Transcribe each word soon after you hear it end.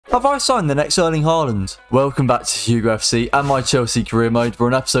Have I signed the next Erling Haaland? Welcome back to Hugo FC and my Chelsea career mode. We're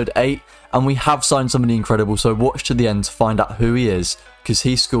on episode 8 and we have signed somebody incredible, so watch to the end to find out who he is, because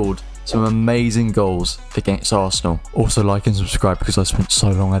he scored some amazing goals against Arsenal. Also like and subscribe because I spent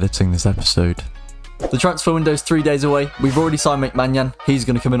so long editing this episode. The transfer window is 3 days away. We've already signed Maignan. He's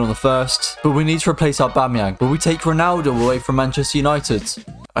going to come in on the 1st. But we need to replace Aubameyang. Will we take Ronaldo away from Manchester United?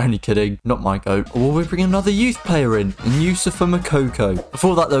 Only kidding. Not my goat. Or will we bring another youth player in Yusufa Moukoko?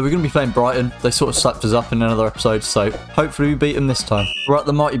 Before that, though, we're going to be playing Brighton. They sort of slapped us up in another episode, so hopefully we beat them this time. We're at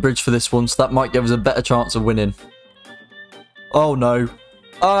the Mighty Bridge for this one, so that might give us a better chance of winning. Oh, no.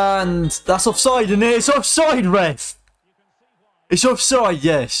 And that's offside, isn't it? It's offside, ref. It's offside,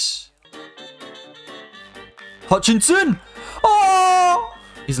 yes. Hutchinson! Oh!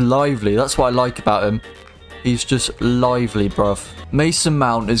 He's lively. That's what I like about him. He's just lively, bruv. Mason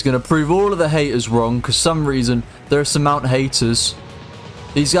Mount is going to prove all of the haters wrong, because for some reason there are some Mount haters.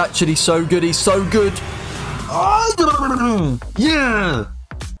 He's actually so good. He's so good. Yeah!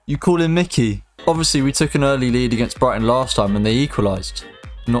 You call him Mickey. Obviously, we took an early lead against Brighton last time and they equalised.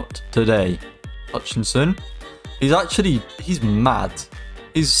 Not today. Hutchinson. He's mad.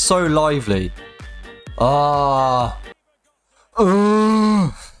 He's so lively.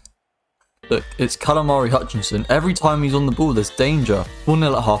 Look, it's Calamari Hutchinson. Every time he's on the ball, there's danger.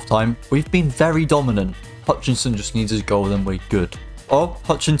 1-0 at half-time. We've been very dominant. Hutchinson just needs his goal, then we're good. Oh,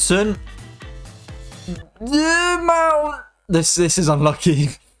 Hutchinson. Mount. This is unlucky.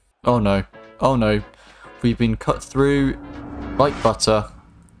 Oh, no. Oh, no. We've been cut through like butter.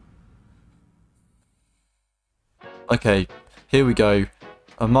 Okay, here we go.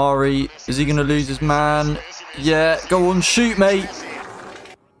 Amari, is he going to lose his man? Yeah, go on, shoot, mate.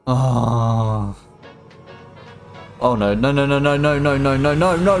 Oh. Oh, no. No, no, no, no, no, no, no, no,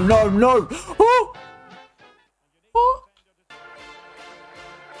 no, no, no, no. Oh. Oh.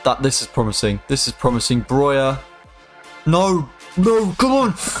 This is promising. This is promising. Breuer. No. No, come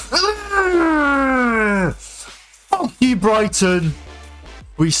on. Fuck you, Brighton.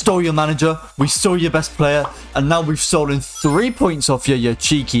 We stole your manager, we stole your best player, and now we've stolen 3 points off you, you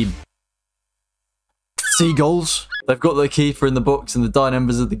cheeky seagulls. They've got their keeper in the box and the dying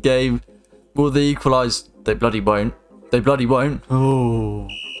embers of the game. Will they equalise? They bloody won't. They bloody won't. Oh,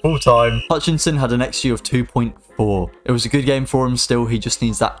 full time. Hutchinson had an XG of 2.4. It was a good game for him still. He just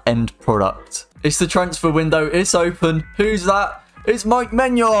needs that end product. It's the transfer window. It's open. Who's that? It's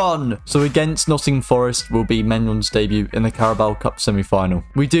Maignan! So against Nottingham Forest will be Maignan's debut in the Carabao Cup semi-final.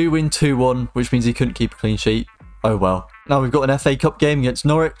 We do win 2-1, which means he couldn't keep a clean sheet. Oh well. Now we've got an FA Cup game against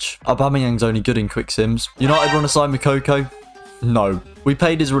Norwich. Aubameyang's only good in quick sims. United want to sign Moukoko? No. We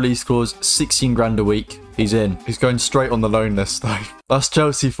paid his release clause 16 grand a week. He's in. He's going straight on the loan list though. That's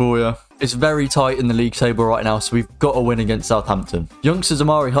Chelsea for you. It's very tight in the league table right now, so we've got to win against Southampton. Youngsters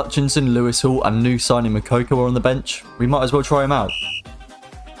Amari Hutchinson, Lewis Hall, and new signing Moukoko are on the bench. We might as well try him out.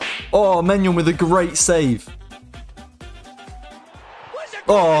 Oh, Maignan with a great save.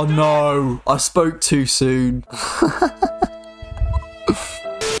 Oh, no. I spoke too soon.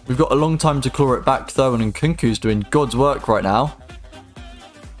 We've got a long time to claw it back, though, and Nkunku's doing God's work right now.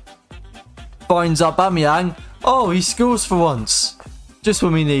 Finds Aubameyang. Oh, he scores for once. Just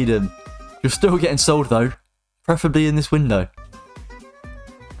when we need him. You're still getting sold, though. Preferably in this window.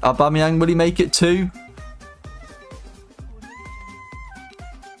 Aubameyang, will he make it too?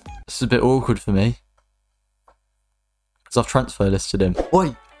 This is a bit awkward for me. Because I've transfer listed him.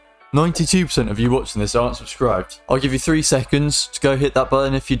 Wait! 92% of you watching this aren't subscribed. I'll give you 3 seconds to go hit that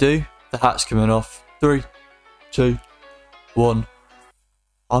button if you do. The hat's coming off. 3, 2, 1.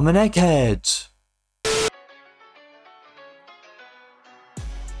 I'm an egghead.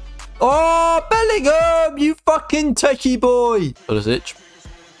 Oh, Bellingham, you fucking techie boy. What is it?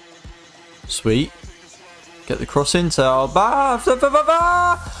 Sweet. Get the cross into Alba.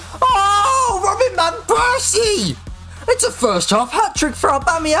 Oh, Robin Van Persie. It's a first half hat-trick for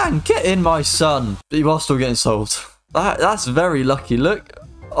Aubameyang. Get in, my son. But you are still getting sold. That's very lucky. Look.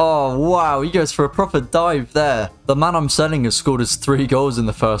 Oh, wow. He goes for a proper dive there. The man I'm selling has scored us 3 goals in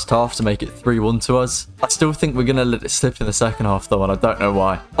the first half to make it 3-1 to us. I still think we're going to let it slip in the second half, though, and I don't know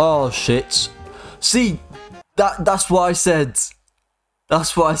why. Oh, shit. See, that's what I said.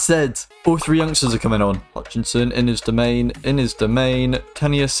 That's what I said. All 3 youngsters are coming on. Hutchinson in his domain. In his domain.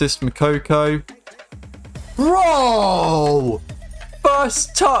 Can he assist Moukoko? Bro!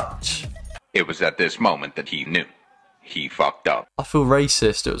 First touch. It was at this moment that he knew. He fucked up. I feel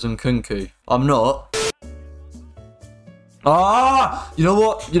racist. It was Nkunku. I'm not. Ah! You know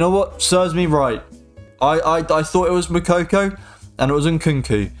what? You know what? Serves me right. I thought it was Moukoko, and it was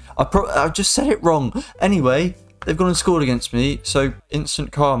Nkunku. I just said it wrong. Anyway, They've gone and scored against me, so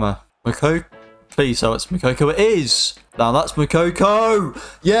instant karma. Makoko? Please tell it's Makoko. It is! Now that's Makoko!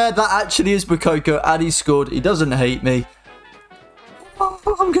 Yeah, that actually is Makoko, and he scored. He doesn't hate me. Oh,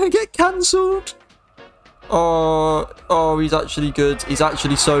 I'm going to get cancelled. Oh, he's actually good. He's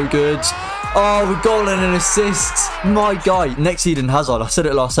actually so good. Oh, a goal and an assist. My guy, next Eden Hazard. I said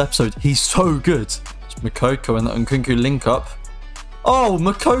it last episode. He's so good. It's Makoko and that Nkunku link up. Oh,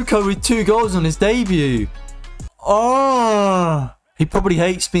 Makoko with 2 goals on his debut. Oh, he probably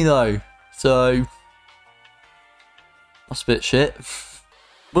hates me though. So, that's a bit shit.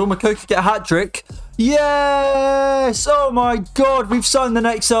 Will Makoko get a hat-trick? Yes! Oh my god, we've signed the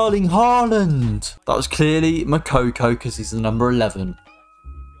next Erling Haaland. That was clearly Makoko because he's the number 11.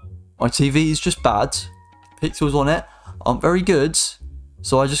 My TV is just bad. Pixels on it aren't very good,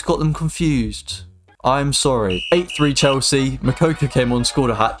 so I just got them confused. I'm sorry. 8-3 Chelsea. Makoko came on,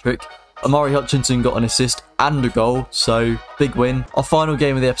 scored a hat-trick. Amari Hutchinson got an assist and a goal, so big win. Our final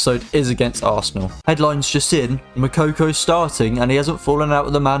game of the episode is against Arsenal. Headlines just in, Makoko's starting and he hasn't fallen out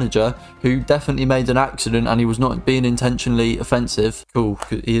with the manager, who definitely made an accident and he was not being intentionally offensive. Cool,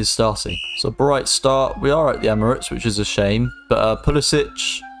 he is starting. So bright start. We are at the Emirates, which is a shame, but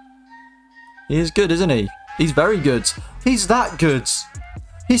Pulisic, he is good, isn't he? He's very good. He's that good.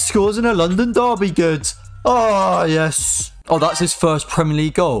 He scores in a London derby good. Oh, yes. Oh, that's his first Premier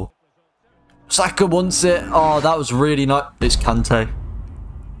League goal. Saka wants it. Oh, that was really nice. It's Kante.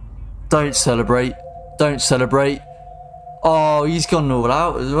 Don't celebrate. Don't celebrate. Oh, he's gone all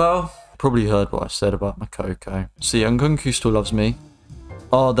out as well. Probably heard what I said about Makoko. See, Nkunku still loves me.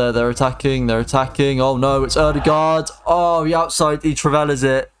 Oh, they're attacking. They're attacking. Oh, no, it's Erdegaard. Oh, he outside. He Travellas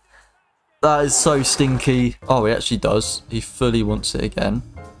it. That is so stinky. Oh, he actually does. He fully wants it again.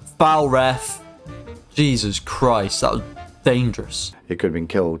 Foul ref. Jesus Christ, that was dangerous. He could have been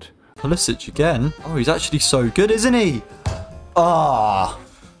killed. Pulisic again. Oh, he's actually so good, isn't he? Ah.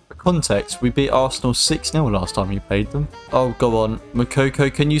 For context, we beat Arsenal 6-0 last time we played them. Oh, go on.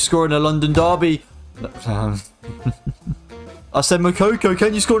 Makoko, can you score in a London derby? I said, Makoko,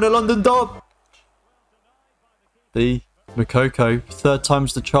 can you score in a London derby? Makoko. 3rd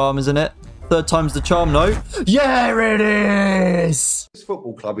time's the charm, isn't it? 3rd time's the charm, no? Yeah, it is! This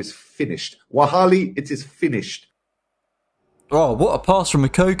football club is finished. Wahali, it is finished. Oh, what a pass from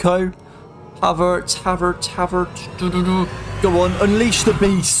Makoko. Havertz. Go on, unleash the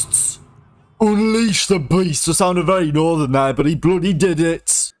beasts. Unleash the beasts. It sounded very northern there, but he bloody did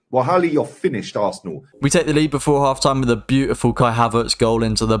it. Wahali, you're finished, Arsenal. We take the lead before half-time with a beautiful Kai Havertz goal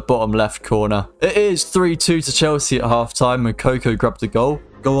into the bottom left corner. It is 3-2 to Chelsea at half-time. Makoko grabbed the goal.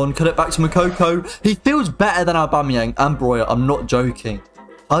 Go on, cut it back to Makoko. He feels better than Aubameyang and Breuer. I'm not joking.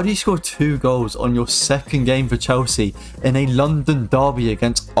 How do you score 2 goals on your 2nd game for Chelsea in a London derby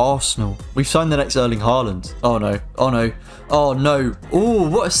against Arsenal? We've signed the next Erling Haaland. Oh no. Oh no. Oh no. Oh,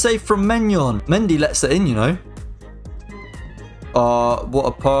 what a save from Menyon. Mendy lets it in, you know. What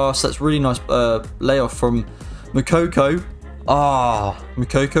a pass. That's really nice layoff from Makoko.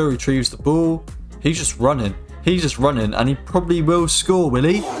 Makoko retrieves the ball. He's just running. He's just running and he probably will score, will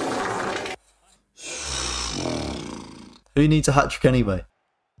he? Who needs a hat-trick anyway?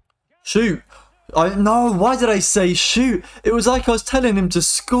 Shoot. No, why did I say shoot? It was like I was telling him to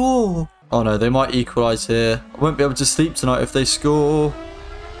score. Oh no, they might equalise here. I won't be able to sleep tonight if they score.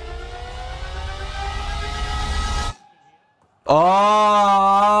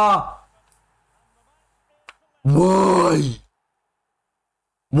 Why?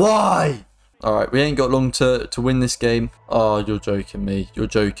 Why? Alright, we ain't got long to win this game. Oh, you're joking me. You're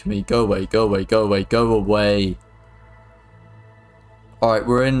joking me. Go away, go away, go away, go away. Alright,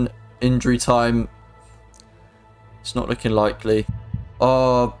 we're in injury time. It's not looking likely.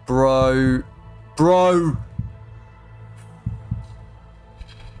 Oh, bro. Bro.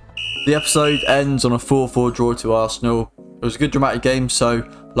 The episode ends on a 4-4 draw to Arsenal. It was a good dramatic game, so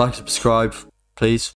like and subscribe, please.